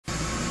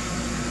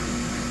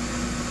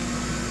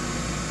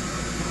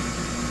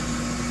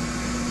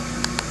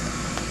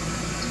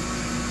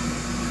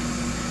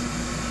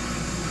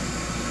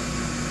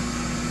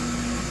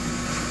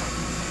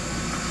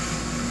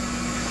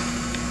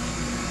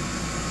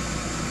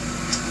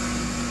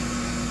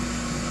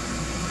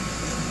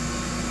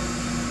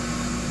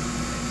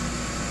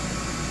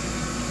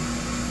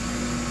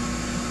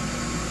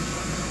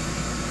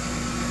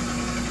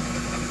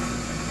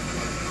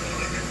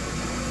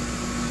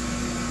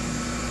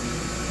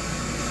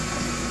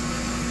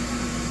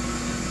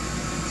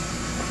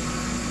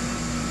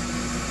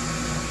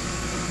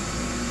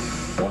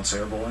Once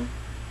airborne,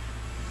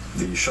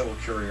 the shuttle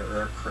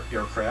carrier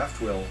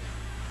aircraft will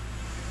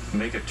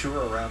make a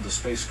tour around the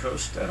Space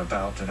Coast at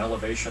about an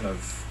elevation of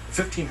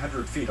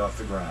 1,500 feet off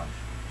the ground,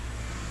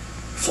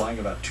 flying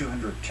about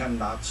 210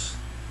 knots.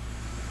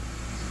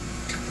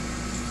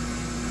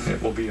 It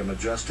will be a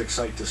majestic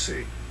sight to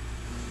see.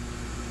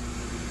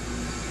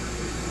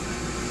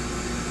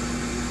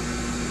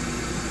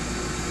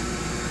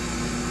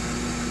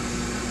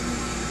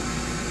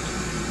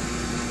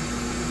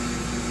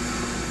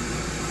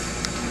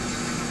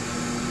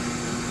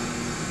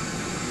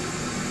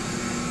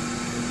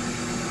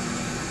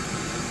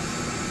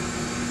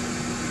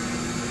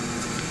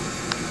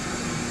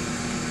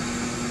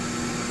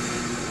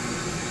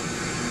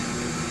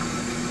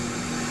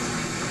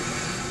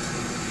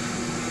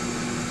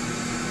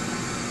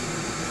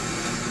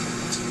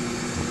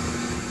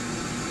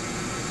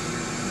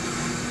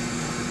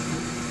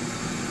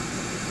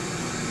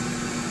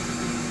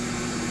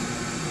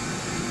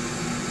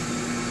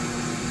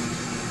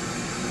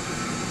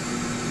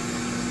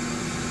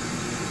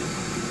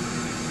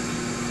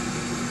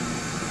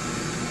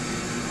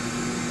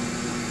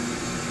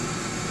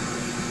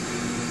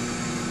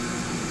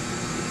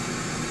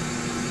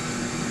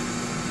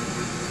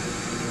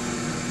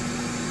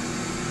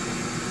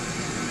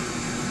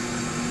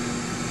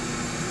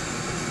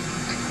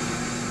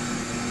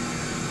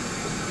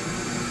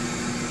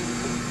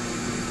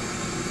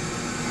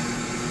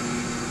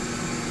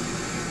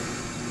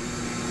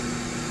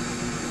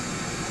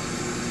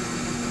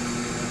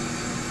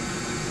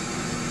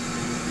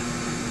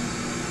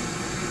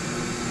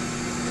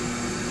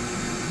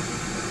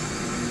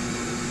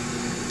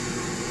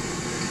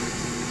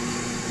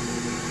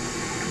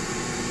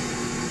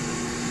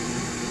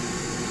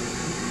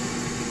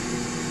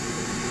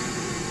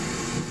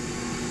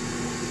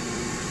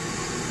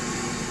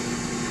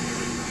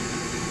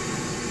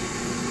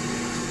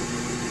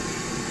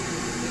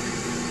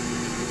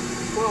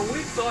 Well, we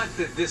thought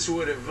that this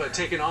would have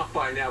taken off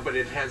by now, but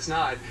it has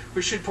not.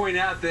 We should point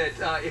out that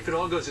if it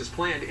all goes as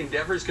planned,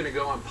 Endeavour is going to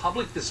go on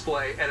public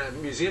display at a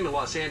museum in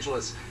Los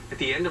Angeles at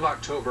the end of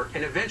October,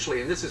 and eventually,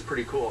 and this is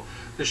pretty cool,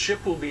 the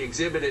ship will be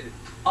exhibited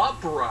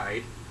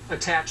upright,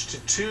 attached to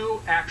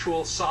 2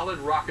 actual solid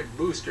rocket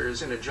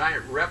boosters and a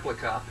giant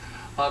replica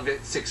of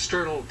its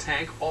external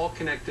tank, all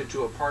connected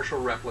to a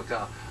partial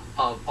replica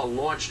of a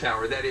launch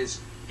tower. That is,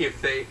 if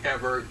they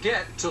ever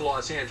get to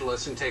Los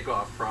Angeles and take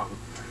off from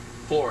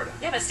Florida.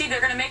 Yeah, but Steve, they're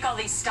going to make all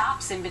these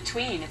stops in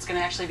between. It's going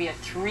to actually be a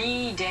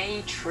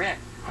 3-day trip.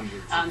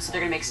 So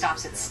they're going to make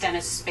stops at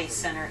Stennis Space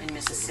Center in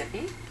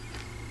Mississippi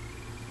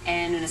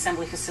and an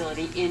assembly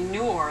facility in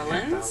New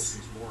Orleans.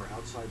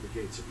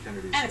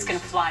 And it's going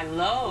to fly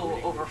low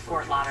over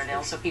Fort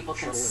Lauderdale so people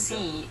can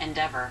see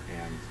Endeavour.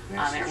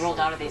 And it rolled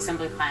out of the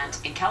assembly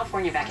plant in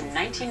California back in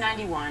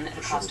 1991 at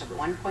a cost of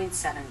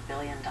 $1.7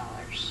 billion.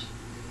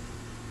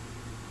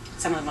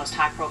 Some of the most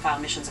high-profile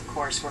missions, of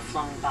course, were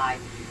flown by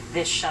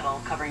this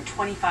shuttle, covering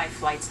 25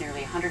 flights, nearly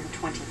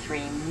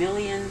 123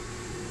 million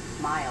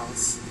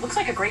miles. Looks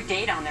like a great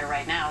day down there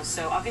right now,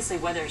 so obviously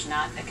weather's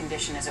not a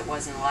condition as it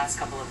was in the last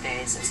couple of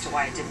days as to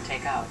why it didn't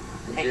take off.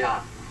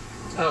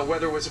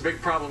 Weather was a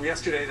big problem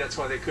yesterday. That's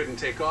why they couldn't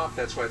take off.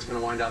 That's why it's going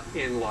to wind up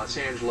in Los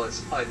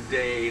Angeles a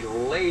day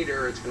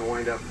later. It's going to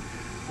wind up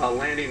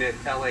landing at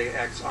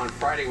LAX on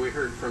Friday. We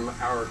heard from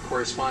our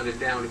correspondent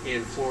down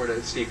in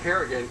Florida, Steve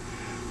Harrigan,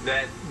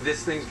 that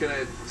this thing's going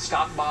to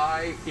stop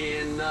by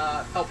in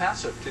El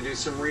Paso to do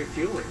some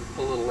refueling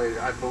a little later.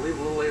 I believe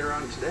a little later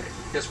on today.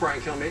 Yes, Brian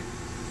Kilmeade?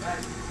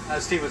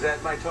 Steve, was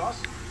that my toss?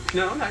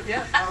 No, not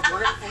yet. We're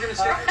going to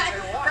stay.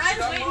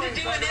 Brian's waiting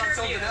to do an interview.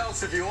 Something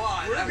else if you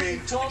want. I mean,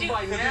 told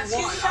by NASA.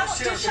 Do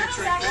shuttles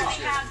actually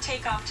have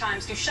takeoff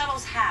times? Do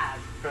shuttles have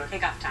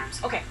takeoff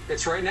times? Okay.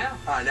 It's right now.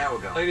 Now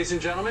we'll go. Ladies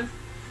and gentlemen,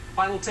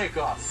 final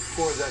takeoff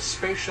for the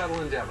Space Shuttle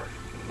Endeavour.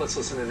 Let's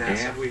listen to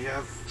NASA. And we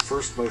have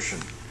first motion.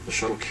 The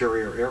shuttle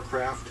carrier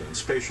aircraft and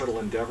Space Shuttle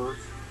Endeavour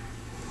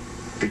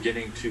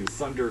beginning to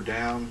thunder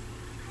down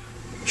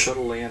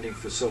shuttle landing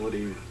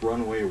facility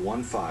runway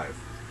 15,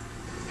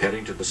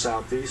 heading to the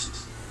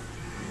southeast,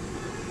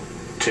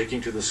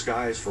 taking to the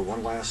skies for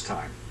one last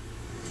time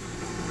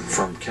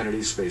from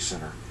Kennedy Space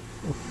Center.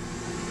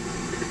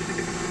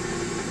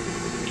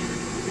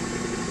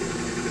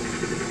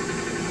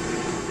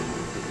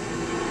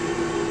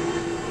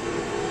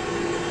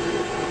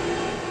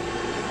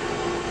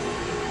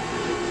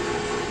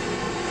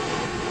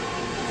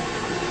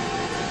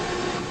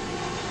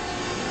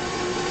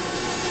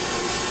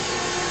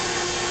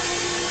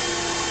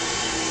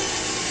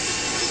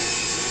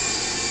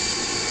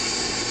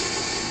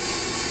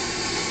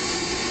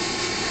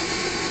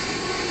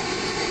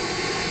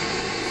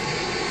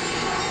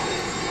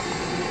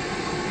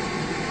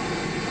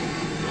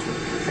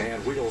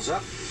 Wheels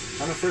up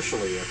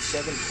unofficially at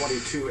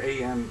 7:22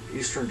 a.m.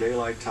 Eastern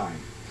Daylight Time.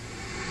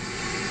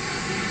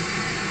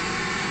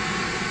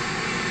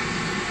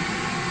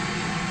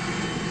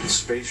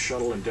 Space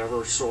Shuttle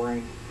Endeavour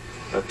soaring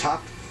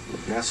atop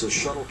NASA's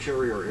shuttle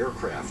carrier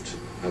aircraft,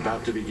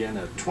 about to begin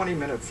a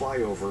 20-minute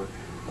flyover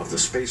of the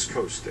Space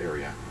Coast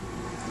area.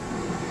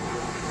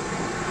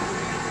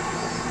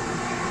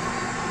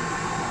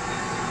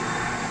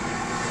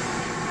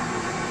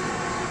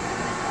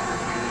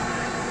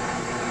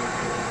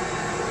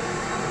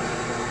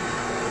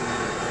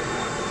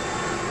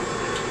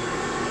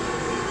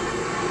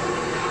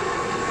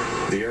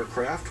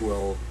 aircraft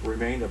will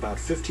remain about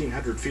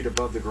 1,500 feet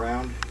above the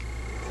ground.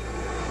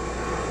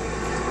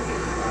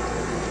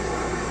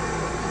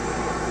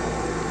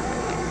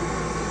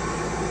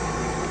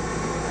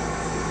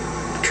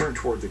 Turn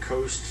toward the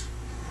coast,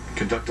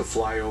 conduct a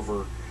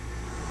flyover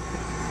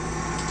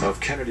of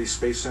Kennedy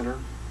Space Center,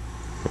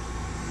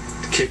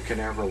 Cape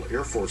Canaveral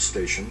Air Force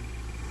Station,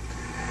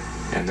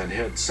 and then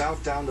head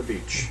south down the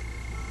beach,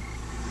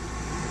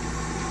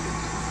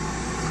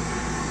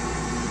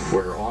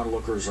 where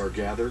onlookers are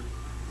gathered.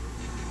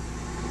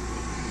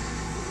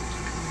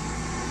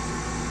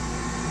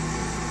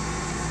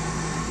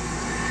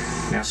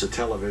 NASA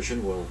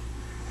television will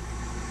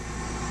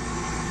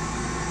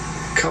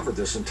cover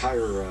this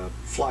entire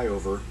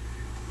flyover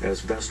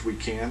as best we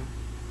can.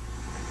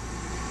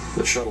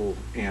 The shuttle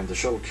and the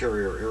shuttle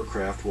carrier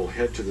aircraft will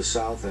head to the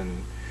south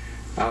and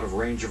out of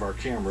range of our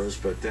cameras,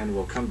 but then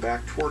we'll come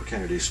back toward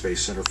Kennedy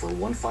Space Center for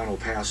one final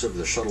pass of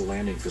the shuttle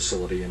landing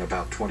facility in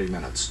about 20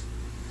 minutes.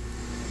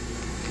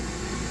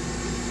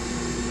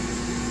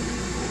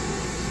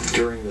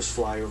 During this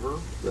flyover,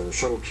 the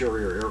shuttle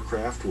carrier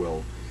aircraft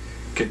will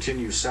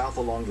continue south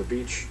along the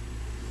beach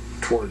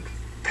toward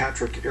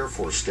Patrick Air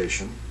Force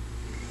Station,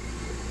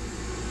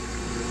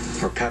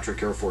 or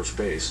Patrick Air Force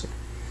Base.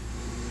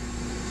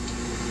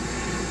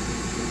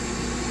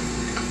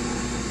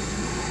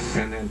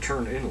 And then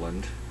turn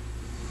inland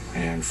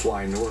and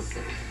fly north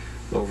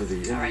over the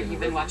Indian All right, you've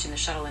been River. watching the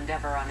shuttle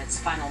Endeavour on its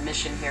final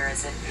mission here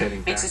as it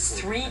Heading makes back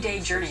its toward 3-day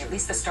journey, at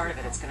least the start of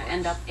it. It's going to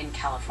end up in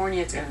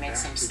California. It's going to make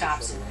some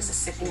stops in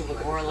Mississippi, New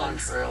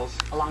Orleans. Trails.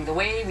 Along the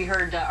way, we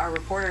heard our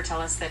reporter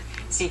tell us that,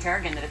 Steve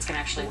Harrigan, that it's going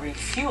to actually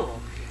refuel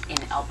in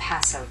El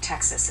Paso,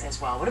 Texas as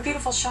well. What a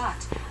beautiful shot.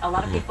 A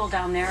lot of people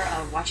down there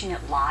watching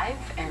it live,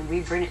 and we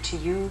bring it to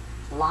you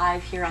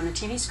live here on the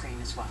TV screen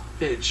as well.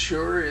 It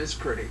sure is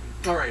pretty.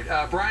 All right,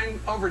 Brian,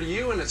 over to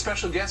you and a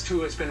special guest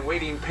who has been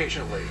waiting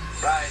patiently.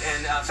 Right,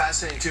 and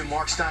fascinating too.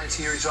 Mark Stein's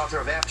here. He's author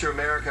of After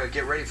America,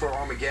 Get Ready for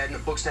Armageddon. The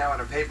book's now out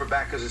of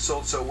paperback because it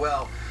sold so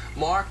well.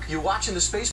 Mark, you're watching the space